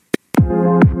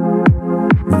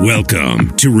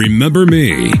Welcome to Remember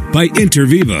Me by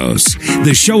Intervivos,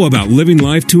 the show about living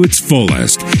life to its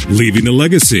fullest, leaving a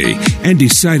legacy, and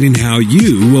deciding how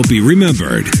you will be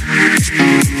remembered.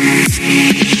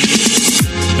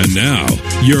 And now,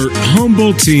 your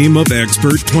humble team of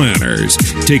expert planners,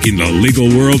 taking the legal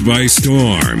world by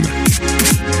storm.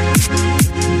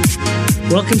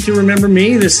 Welcome to Remember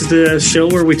Me. This is the show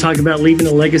where we talk about leaving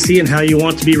a legacy and how you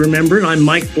want to be remembered. I'm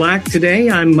Mike Black today.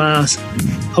 I'm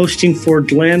hosting for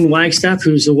Glenn Wagstaff,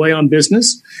 who's away on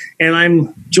business. And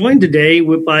I'm joined today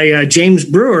by James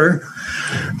Brewer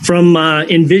from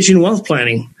Envision Wealth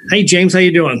Planning. Hey, James, how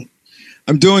you doing?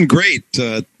 I'm doing great.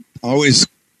 Always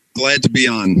glad to be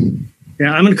on.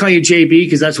 Yeah, I'm going to call you JB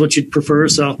because that's what you'd prefer.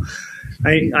 So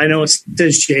I know it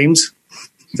says James.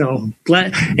 So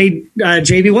glad. Hey,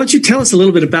 JB, why don't you tell us a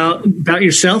little bit about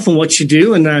yourself and what you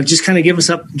do, and just kind of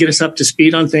get us up to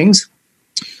speed on things.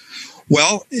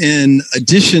 Well, in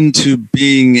addition to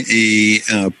being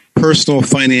a personal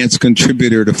finance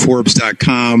contributor to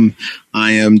Forbes.com,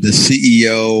 I am the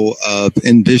CEO of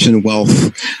Envision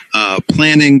Wealth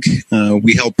Planning.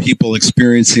 We help people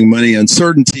experiencing money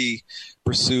uncertainty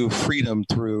pursue freedom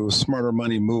through smarter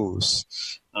money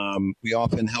moves. We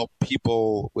often help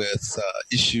people with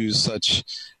issues such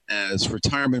as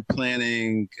retirement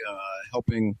planning,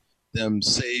 helping them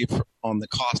save on the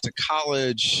cost of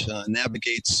college,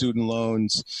 navigate student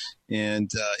loans, and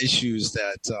issues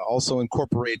that also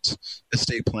incorporate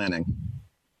estate planning.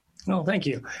 Oh, thank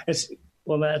you. That's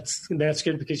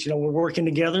good because, we're working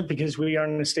together because we are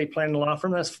an estate planning law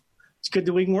firm. It's good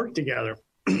that we can work together.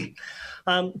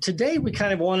 Today, we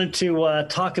kind of wanted to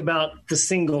talk about the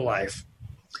single life.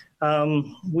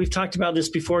 We've talked about this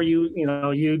before.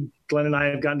 You, Glenn, and I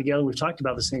have gotten together. We've talked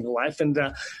about the single life, and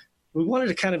we wanted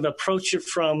to kind of approach it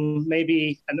from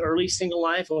maybe an early single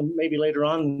life, and maybe later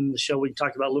on in the show we can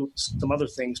talk about some other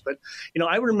things. But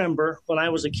I remember when I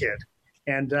was a kid,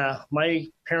 and my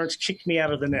parents kicked me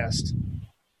out of the nest,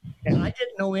 and I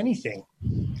didn't know anything.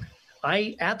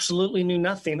 I absolutely knew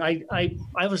nothing. I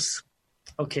was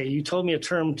okay. You told me a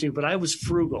term too, but I was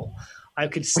frugal. I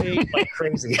could save like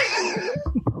crazy.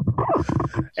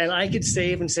 And I could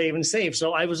save and save and save.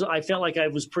 So I felt like I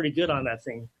was pretty good on that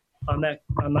thing, on that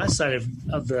side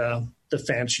of the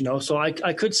fence, So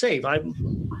I could save.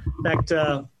 In fact,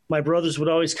 my brothers would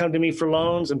always come to me for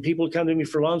loans, and people would come to me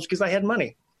for loans because I had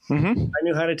money. Mm-hmm. I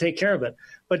knew how to take care of it.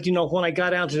 But when I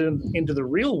got out into the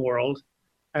real world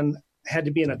and had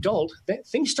to be an adult,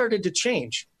 things started to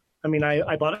change. I mean,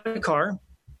 I bought a car,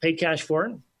 paid cash for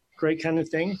it, great kind of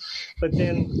thing. But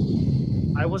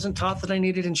then I wasn't taught that I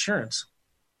needed insurance.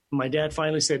 My dad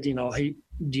finally said, hey,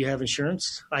 do you have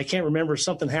insurance? I can't remember,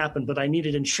 something happened, but I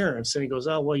needed insurance. And he goes,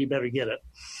 oh, well, you better get it.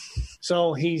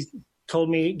 So he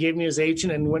gave me his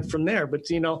agent and went from there. But,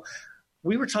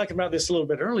 we were talking about this a little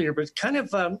bit earlier, but kind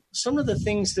of some of the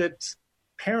things that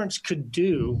parents could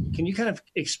do. Can you kind of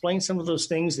explain some of those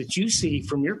things that you see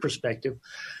from your perspective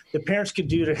that parents could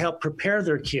do to help prepare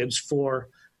their kids for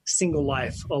single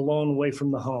life, alone, away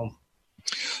from the home?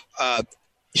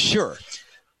 Sure.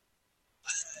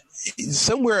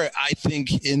 Somewhere, I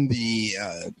think, in the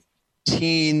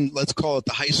let's call it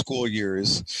the high school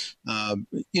years,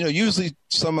 usually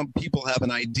some people have an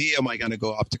idea, am I going to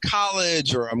go off to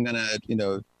college, or I'm going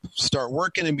to, start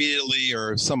working immediately,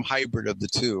 or some hybrid of the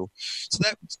two. So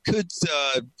that could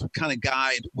kind of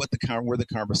guide where the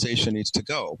conversation needs to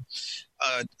go.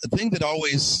 A thing that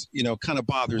always, kind of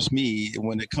bothers me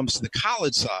when it comes to the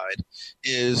college side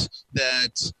is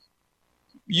that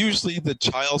usually the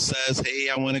child says, hey,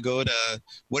 I want to go to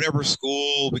whatever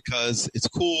school because it's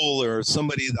cool, or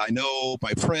somebody that I know,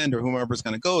 my friend or whomever is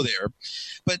going to go there.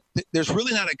 But there's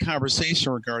really not a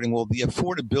conversation regarding, the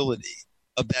affordability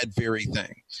of that very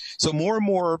thing. So more and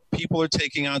more people are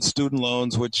taking on student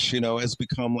loans, which, has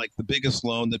become like the biggest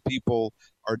loan that people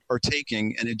are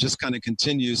taking, and it just kind of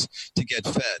continues to get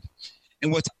fed.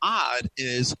 And what's odd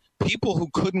is people who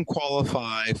couldn't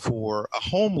qualify for a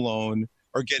home loan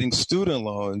are getting student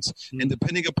loans, and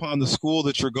depending upon the school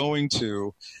that you're going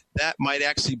to, that might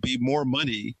actually be more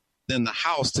money than the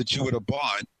house that you would have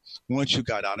bought once you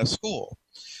got out of school.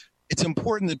 It's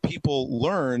important that people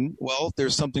learn,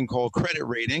 there's something called credit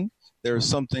rating, there's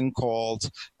something called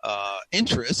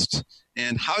interest,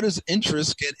 and how does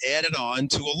interest get added on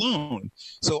to a loan?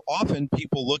 So often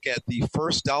people look at the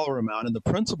first dollar amount and the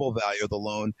principal value of the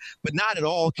loan, but not at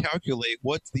all calculate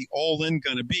what's the all-in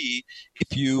going to be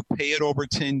if you pay it over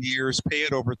 10 years, pay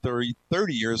it over 30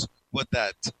 years, what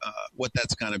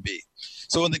that's going to be.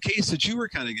 So in the case that you were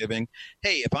kind of giving,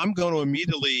 hey, if I'm going to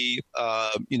immediately,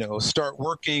 start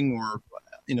working or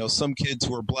some kids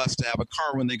who are blessed to have a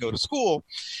car when they go to school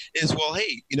is, well,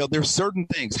 hey, there's certain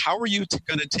things. How are you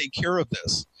going to take care of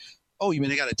this? Oh, you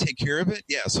mean I got to take care of it?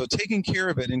 Yeah. So taking care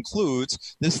of it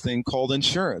includes this thing called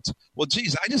insurance. Well,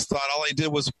 geez, I just thought all I did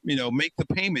was, make the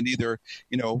payment, either,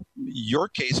 your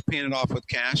case paying it off with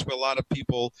cash, but a lot of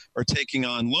people are taking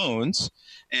on loans.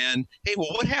 And hey,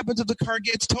 well, what happens if the car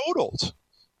gets totaled?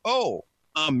 Oh,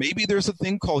 maybe there's a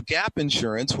thing called gap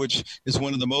insurance, which is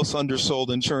one of the most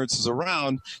undersold insurances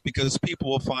around, because people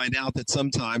will find out that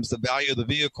sometimes the value of the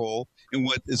vehicle and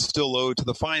what is still owed to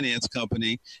the finance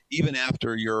company, even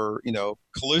after your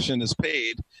collision is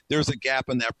paid, there's a gap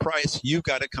in that price. You've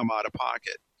got to come out of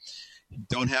pocket.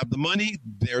 Don't have the money,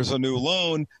 there's a new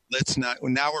loan.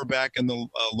 Now we're back in the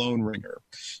loan ringer.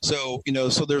 So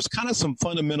so there's kind of some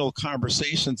fundamental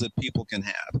conversations that people can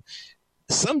have.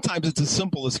 Sometimes it's as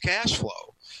simple as cash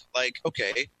flow. Like,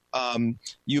 okay,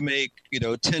 you make,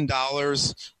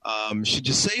 $10. Should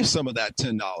you save some of that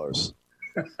 $10?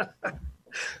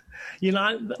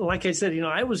 Like I said,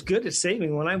 I was good at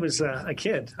saving when I was a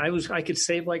kid. I could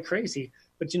save like crazy,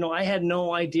 but I had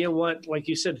no idea what, like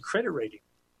you said, credit rating.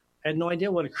 I had no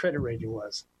idea what a credit rating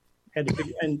was. And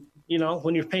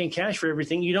when you're paying cash for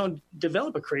everything, you don't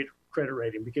develop a credit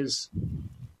rating, because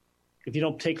if you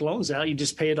don't take loans out, you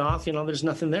just pay it off. There's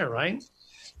nothing there, right?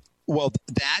 Well,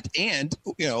 that, and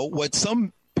what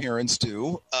some parents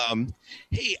do.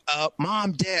 Hey,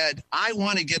 mom, dad, I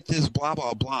want to get this blah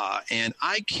blah blah, and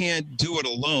I can't do it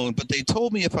alone. But they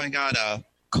told me if I got a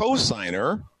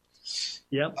co-signer,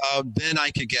 yep, then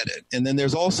I could get it. And then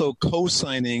there's also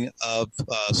co-signing of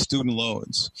student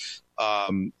loans.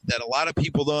 That a lot of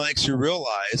people don't actually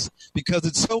realize, because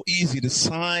it's so easy to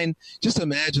sign. Just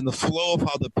imagine the flow of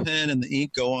how the pen and the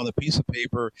ink go on the piece of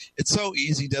paper. It's so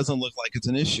easy, doesn't look like it's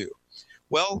an issue.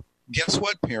 Well, guess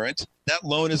what, parent? That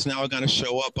loan is now going to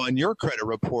show up on your credit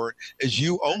report as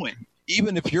you owing,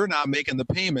 even if you're not making the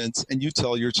payments and you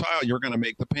tell your child you're going to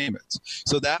make the payments.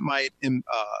 So that might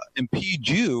impede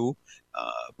you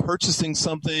purchasing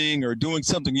something or doing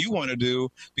something you want to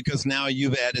do, because now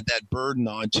you've added that burden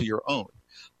onto your own.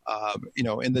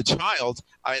 And the child,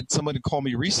 I had somebody call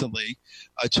me recently,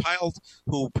 a child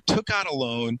who took out a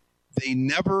loan, they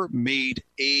never made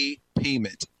a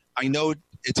payment. I know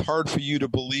it's hard for you to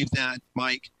believe that,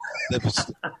 Mike.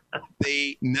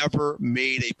 They never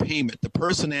made a payment. The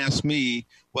person asked me,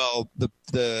 well,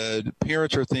 the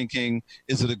parents are thinking,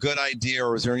 is it a good idea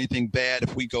or is there anything bad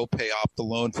if we go pay off the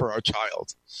loan for our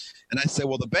child? And I said,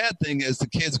 well, the bad thing is the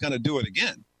kid's going to do it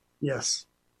again. Yes.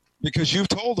 Because you've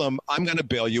told them, I'm going to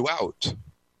bail you out.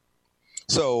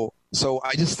 So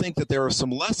I just think that there are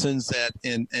some lessons that,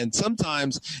 and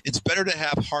sometimes it's better to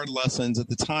have hard lessons. At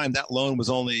the time, that loan was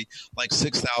only like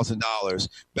 $6,000.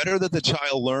 Better that the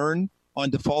child learn on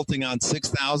defaulting on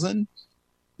 $6,000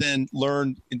 than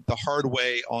learn the hard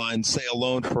way on, say, a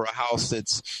loan for a house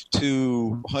that's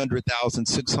 $200,000,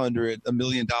 $600,000, $1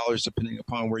 million, depending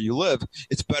upon where you live.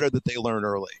 It's better that they learn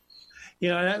early.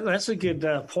 That's a good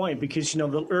point, because,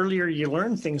 the earlier you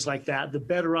learn things like that, the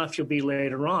better off you'll be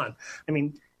later on. I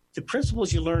mean, the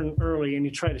principles you learn early and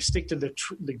you try to stick to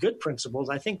the good principles,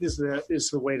 I think is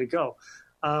the way to go.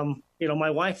 My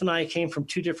wife and I came from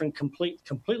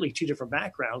completely two different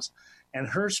backgrounds, and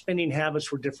her spending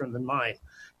habits were different than mine.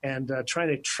 And trying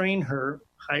to train her,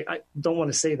 I don't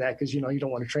want to say that, because, you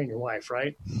don't want to train your wife,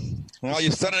 right? Well,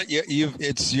 you said it.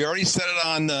 You already said it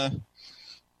on the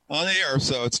air,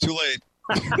 so it's too late.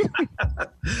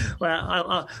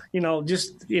 Well,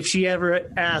 just if she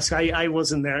ever asks, I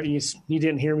wasn't there. You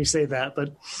didn't hear me say that,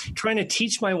 but trying to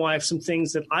teach my wife some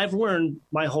things that I've learned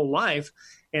my whole life,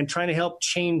 and trying to help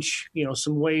change,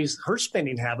 some ways, her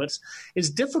spending habits, is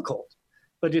difficult.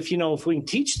 But if we can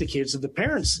teach the kids, the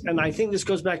parents, and I think this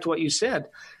goes back to what you said,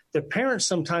 the parents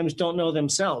sometimes don't know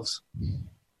themselves,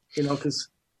 because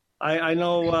I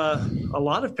know a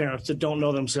lot of parents that don't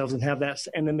know themselves and have that,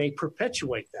 and then they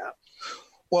perpetuate that.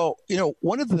 Well,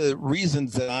 one of the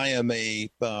reasons that I am a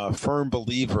firm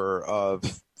believer of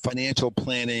financial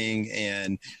planning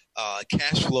and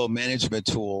cash flow management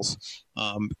tools,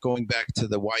 going back to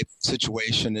the wife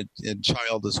situation and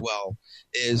child as well,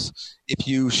 is if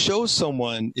you show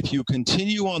someone, if you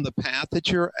continue on the path that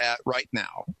you're at right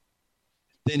now,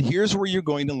 then here's where you're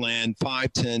going to land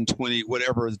 5, 10, 20,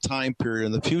 whatever the time period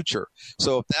in the future.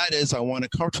 So if that is, I want a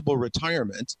comfortable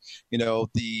retirement,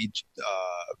 the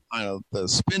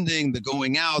spending, the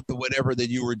going out, the whatever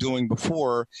that you were doing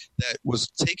before that was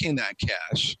taking that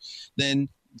cash, then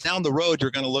down the road, you're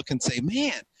going to look and say,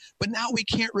 man, but now we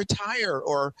can't retire,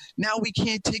 or now we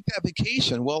can't take that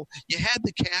vacation. Well, you had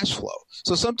the cash flow.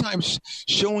 So sometimes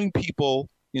showing people,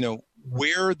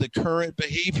 where the current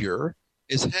behavior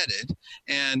is headed.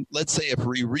 And let's say if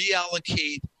we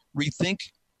rethink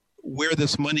where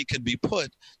this money could be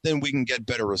put, then we can get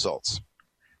better results.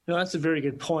 No, that's a very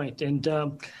good point. And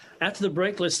after the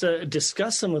break, let's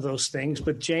discuss some of those things.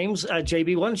 But James,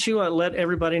 JB, why don't you let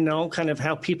everybody know kind of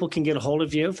how people can get a hold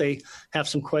of you if they have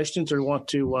some questions or want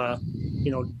to,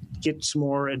 get some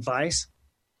more advice?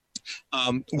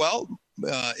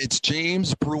 It's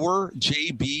James Brewer,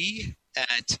 JB,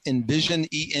 at Envision,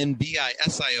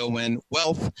 ENBISION,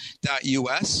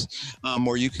 wealth.us,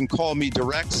 or you can call me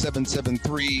direct,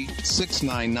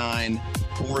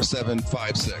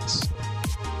 773-699-4756.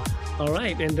 All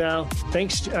right. And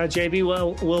thanks, JB.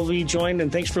 Well, we'll be joined.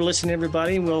 And thanks for listening,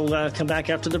 everybody. We'll come back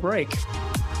after the break.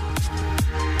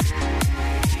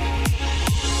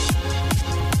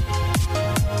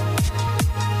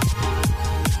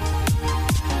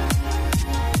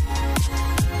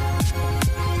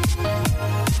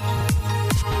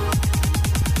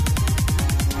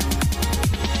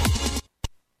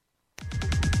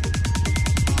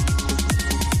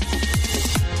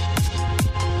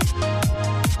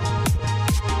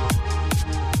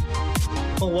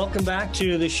 Welcome back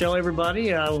to the show,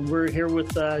 everybody. We're here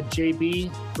with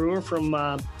JB Brewer from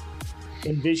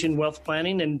Envision Wealth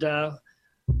Planning, and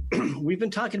we've been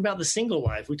talking about the single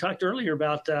life. We talked earlier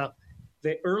about the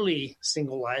early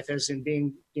single life, as in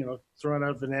being, thrown out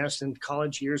of the nest in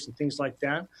college years and things like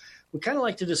that. We kind of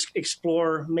like to just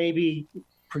explore maybe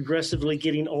progressively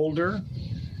getting older,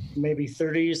 maybe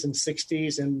 30s and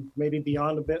 60s, and maybe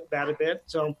beyond a bit.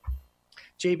 So,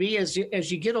 JB,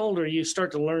 as you get older, you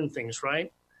start to learn things,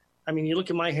 right? I mean, you look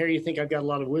at my hair, you think I've got a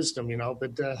lot of wisdom,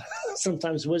 but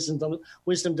sometimes wisdom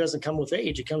doesn't come with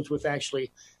age. It comes with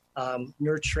actually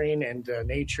nurturing and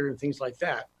nature and things like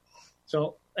that.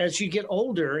 So as you get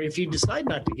older, if you decide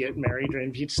not to get married or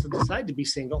if you decide to be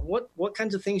single, what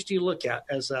kinds of things do you look at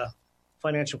as a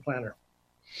financial planner?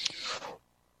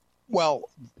 Well,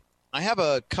 I have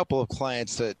a couple of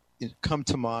clients that come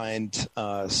to mind,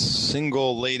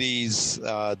 single ladies.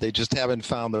 They just haven't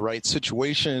found the right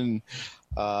situation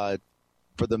for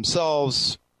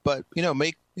themselves, but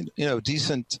make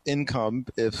decent income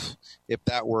if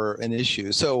that were an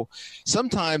issue. So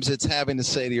sometimes it's having to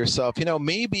say to yourself,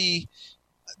 maybe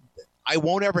I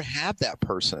won't ever have that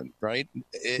person, right?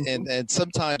 And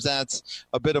sometimes that's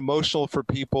a bit emotional for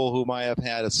people who might have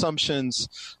had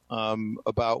assumptions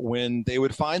about when they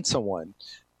would find someone.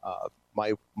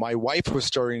 My wife was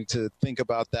starting to think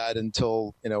about that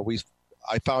until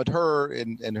I found her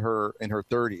in her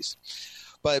 30s.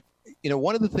 But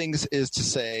one of the things is to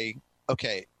say,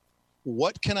 okay,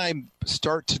 what can I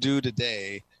start to do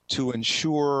today to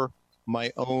ensure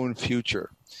my own future?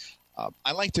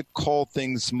 I like to call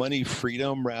things money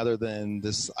freedom rather than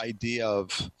this idea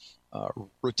of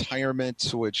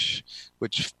retirement, which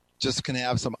just can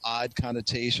have some odd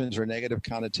connotations or negative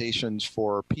connotations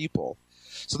for people.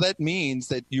 So that means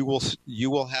that you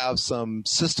will have some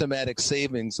systematic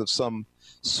savings of some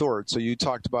sort. So you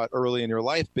talked about early in your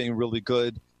life being really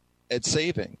good at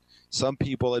saving. Some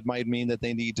people, it might mean that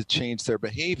they need to change their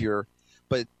behavior,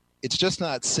 but it's just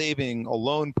not saving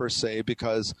alone per se,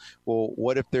 because, well,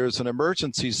 what if there's an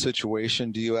emergency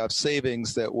situation? Do you have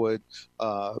savings that would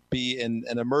be in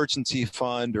an emergency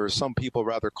fund, or some people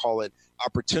rather call it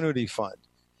opportunity fund?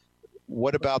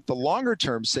 What about the longer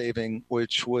term saving,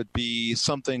 which would be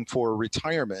something for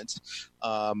retirement,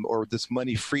 or this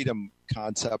money freedom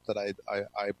concept that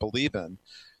I believe in?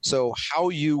 So how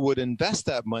you would invest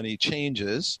that money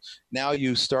changes. Now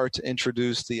you start to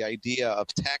introduce the idea of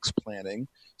tax planning.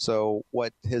 So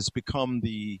what has become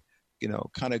the,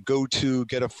 kind of go-to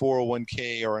get a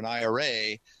 401k or an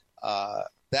IRA,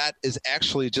 that is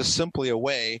actually just simply a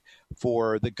way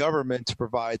for the government to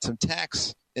provide some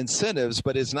tax incentives,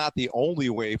 but it's not the only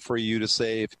way for you to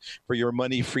save for your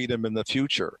money freedom in the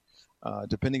future.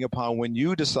 Depending upon when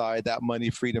you decide that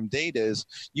money freedom date is,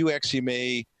 you actually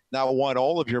may not want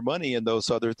all of your money in those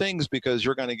other things, because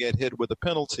you're going to get hit with a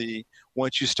penalty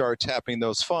once you start tapping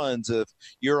those funds if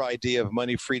your idea of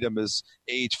money freedom is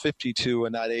age 52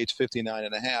 and not age 59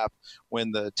 and a half,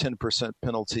 when the 10%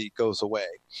 penalty goes away.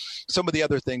 Some of the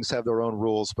other things have their own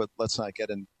rules, but let's not get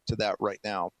into that right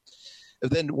now.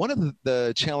 Then one of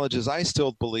the challenges I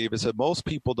still believe is that most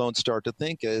people don't start to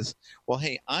think is, well,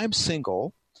 hey, I'm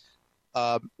single.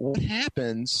 What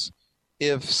happens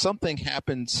if something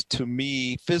happens to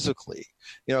me physically?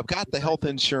 I've got the health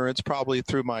insurance probably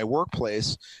through my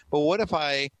workplace, but what if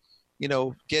I,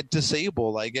 get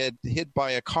disabled, I get hit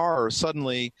by a car, or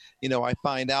suddenly, I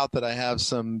find out that I have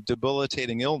some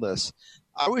debilitating illness?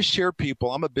 I always share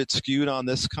people, I'm a bit skewed on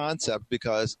this concept,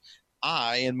 because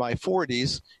I, in my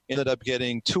 40s, ended up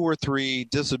getting 2 or 3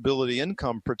 disability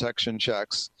income protection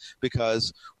checks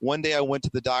because one day I went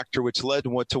to the doctor, which led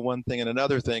to one thing and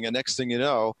another thing. And next thing you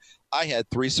know, I had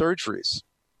 3 surgeries.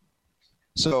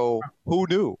 So who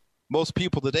knew? Most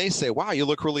people today say, wow, you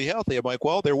look really healthy. I'm like,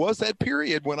 well, there was that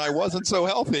period when I wasn't so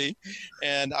healthy.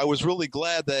 And I was really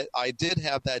glad that I did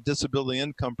have that disability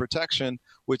income protection,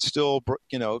 which still,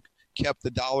 kept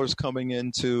the dollars coming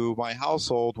into my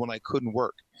household when I couldn't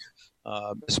work.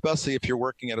 Especially if you're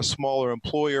working at a smaller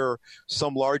employer.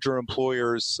 Some larger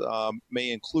employers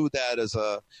may include that as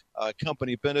a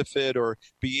company benefit or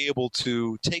be able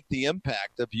to take the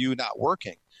impact of you not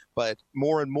working. But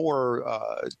more and more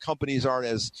companies aren't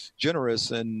as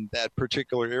generous in that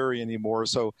particular area anymore.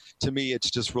 So to me, it's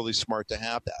just really smart to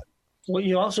have that. Well,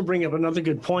 you also bring up another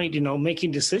good point,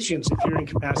 making decisions. If you're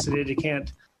incapacitated, you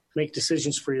can't make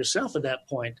decisions for yourself at that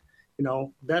point.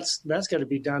 That's got to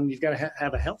be done. You've got to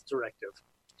have a health directive.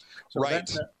 So right.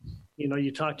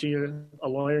 You talk to a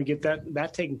lawyer and get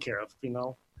that taken care of,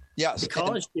 Yes. The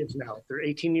college kids now, if they're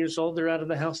 18 years old, they're out of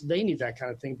the house. They need that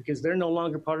kind of thing because they're no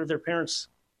longer part of their parents'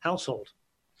 household.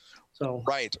 So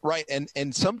right.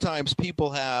 And sometimes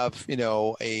people have,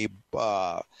 a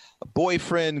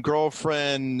boyfriend,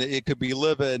 girlfriend, it could be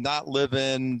living, not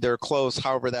living, they're close,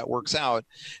 however that works out.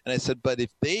 And I said, but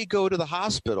if they go to the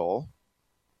hospital,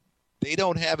 they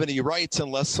don't have any rights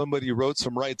unless somebody wrote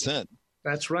some rights in.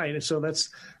 That's right. And so that's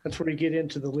where you get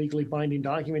into the legally binding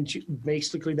document,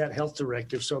 basically that health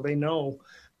directive. So they know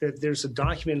that there's a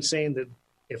document saying that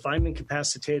if I'm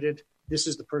incapacitated, this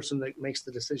is the person that makes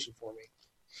the decision for me.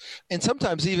 And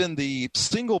sometimes even the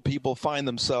single people find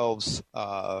themselves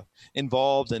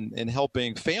involved in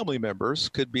helping family members.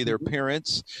 Could be their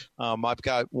parents. I've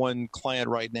got one client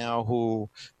right now who,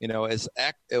 is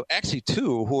actually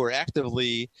 2 who are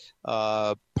actively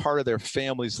part of their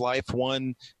family's life.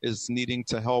 One is needing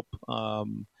to help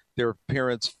their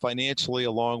parents financially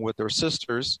along with their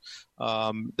sisters.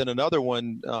 Then another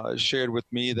one shared with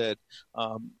me that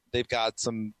they've got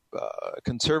some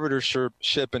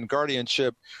conservatorship and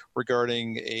guardianship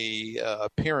regarding a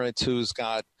parent who's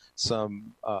got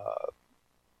some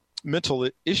mental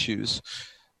issues.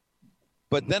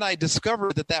 But then I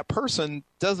discovered that person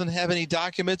doesn't have any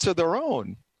documents of their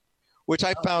own, which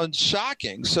I found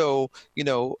shocking. So,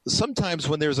 sometimes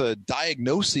when there's a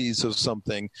diagnosis of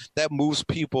something, that moves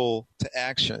people to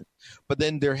action. But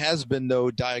then there has been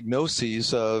no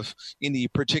diagnosis of any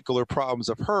particular problems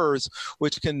of hers,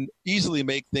 which can easily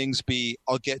make things be,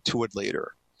 I'll get to it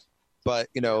later. But,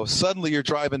 suddenly you're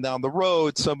driving down the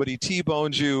road, somebody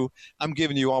T-bones you. I'm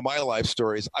giving you all my life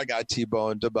stories. I got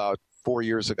T-boned about 4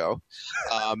 years ago.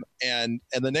 And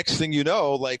the next thing you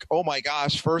know, like, oh my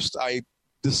gosh, first I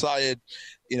decided,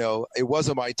 it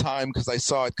wasn't my time because I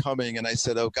saw it coming and I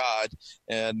said, oh God.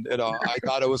 And, I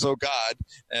thought it was, oh God.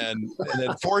 And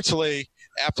then fortunately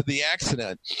after the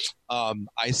accident,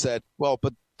 I said, well,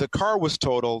 but the car was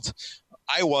totaled.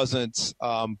 I wasn't.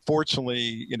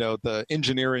 Fortunately, the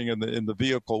engineering in the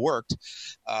vehicle worked,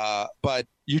 but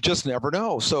you just never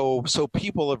know. So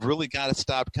people have really got to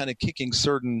stop kind of kicking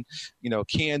certain,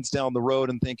 cans down the road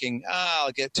and thinking,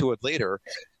 I'll get to it later,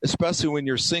 especially when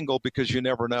you're single because you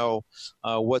never know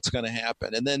what's going to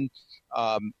happen. And then,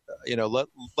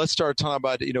 let's start talking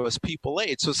about, as people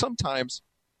age. So sometimes,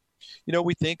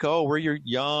 we think, oh, you're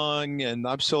young and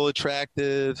I'm so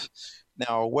attractive.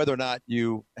 Now, whether or not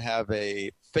you have a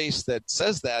face that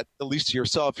says that, at least to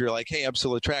yourself, you're like, hey, I'm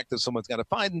still attractive. Someone's going to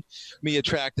find me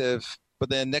attractive. But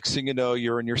then next thing you know,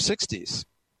 you're in your 60s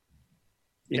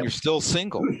and you're still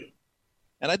single.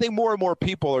 And I think more and more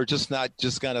people are just not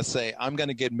just going to say, I'm going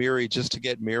to get married just to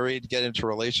get married, get into a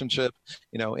relationship.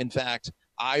 In fact,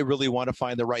 I really want to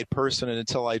find the right person. And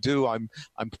until I do, I'm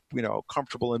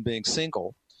comfortable in being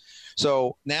single.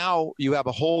 So now you have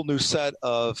a whole new set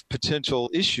of potential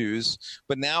issues,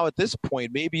 but now at this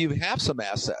point, maybe you have some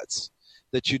assets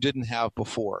that you didn't have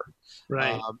before.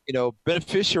 Right.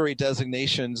 Beneficiary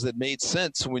designations that made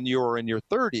sense when you were in your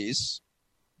 30s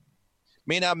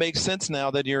may not make sense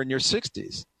now that you're in your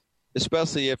 60s,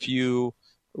 especially if you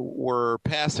were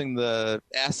passing the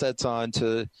assets on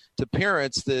to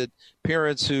parents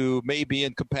who may be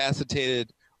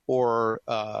incapacitated or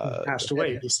passed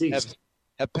away, deceased.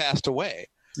 Have passed away.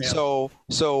 Yeah.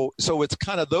 So it's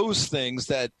kind of those things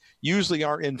that usually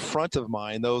aren't in front of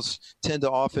mind. Those tend to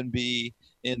often be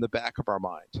in the back of our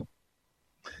mind.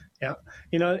 Yeah.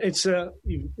 It's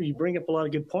you bring up a lot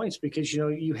of good points because,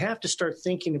 you have to start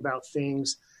thinking about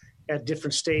things at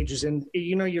different stages. And,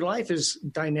 your life is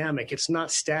dynamic. It's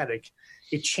not static.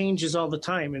 It changes all the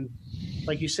time. And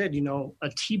like you said, a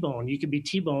T-bone, you could be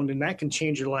T-boned and that can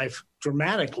change your life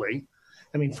dramatically.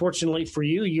 I mean, fortunately for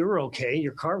you, you're okay.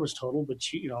 Your car was totaled, but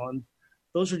and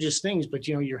those are just things. But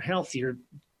your health, you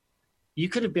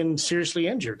could have been seriously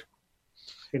injured.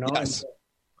 Yes.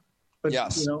 But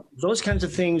yes. Those kinds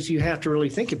of things you have to really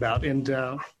think about. And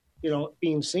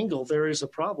being single, there is a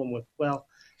problem with. Well,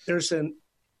 there's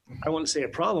I wouldn't say a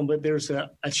problem, but there's a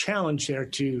challenge there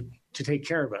to take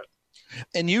care of it.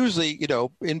 And usually,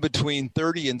 in between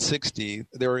 30 and 60,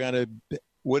 there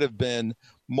would have been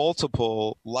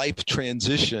multiple life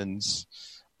transitions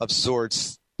of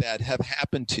sorts that have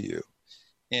happened to you.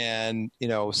 And,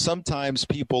 sometimes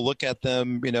people look at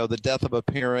them, the death of a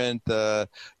parent, the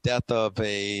death of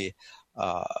a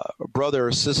brother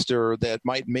or sister that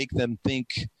might make them think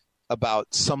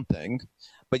about something.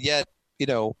 But yet,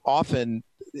 often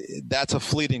that's a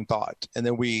fleeting thought, and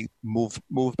then we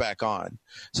move back on.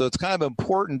 So it's kind of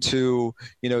important to,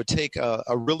 take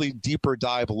a really deeper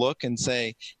dive look and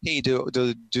say, hey, do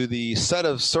the set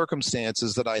of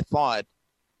circumstances that I thought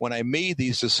when I made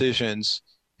these decisions,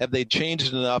 have they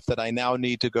changed enough that I now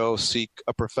need to go seek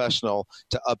a professional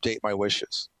to update my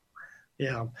wishes?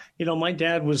 Yeah. My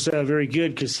dad was very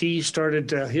good because he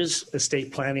started his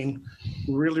estate planning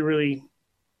really, really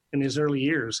in his early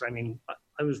years. I mean,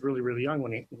 I was really, really young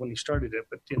when he started it.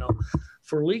 But,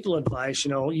 for legal advice,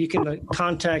 you can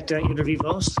contact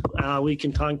Intervivos. We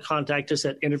can contact us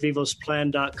at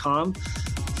intervivosplan.com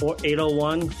for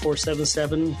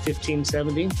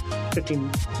 801-477-1570.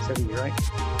 1570, right?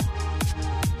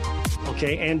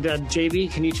 Okay. And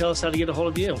JB, can you tell us how to get a hold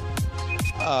of you?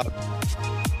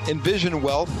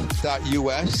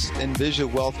 Envisionwealth.us.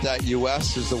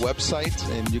 Envisionwealth.us is the website,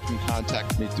 and you can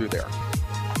contact me through there.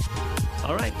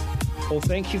 All right. Well,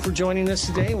 thank you for joining us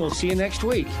today. We'll see you next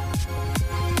week.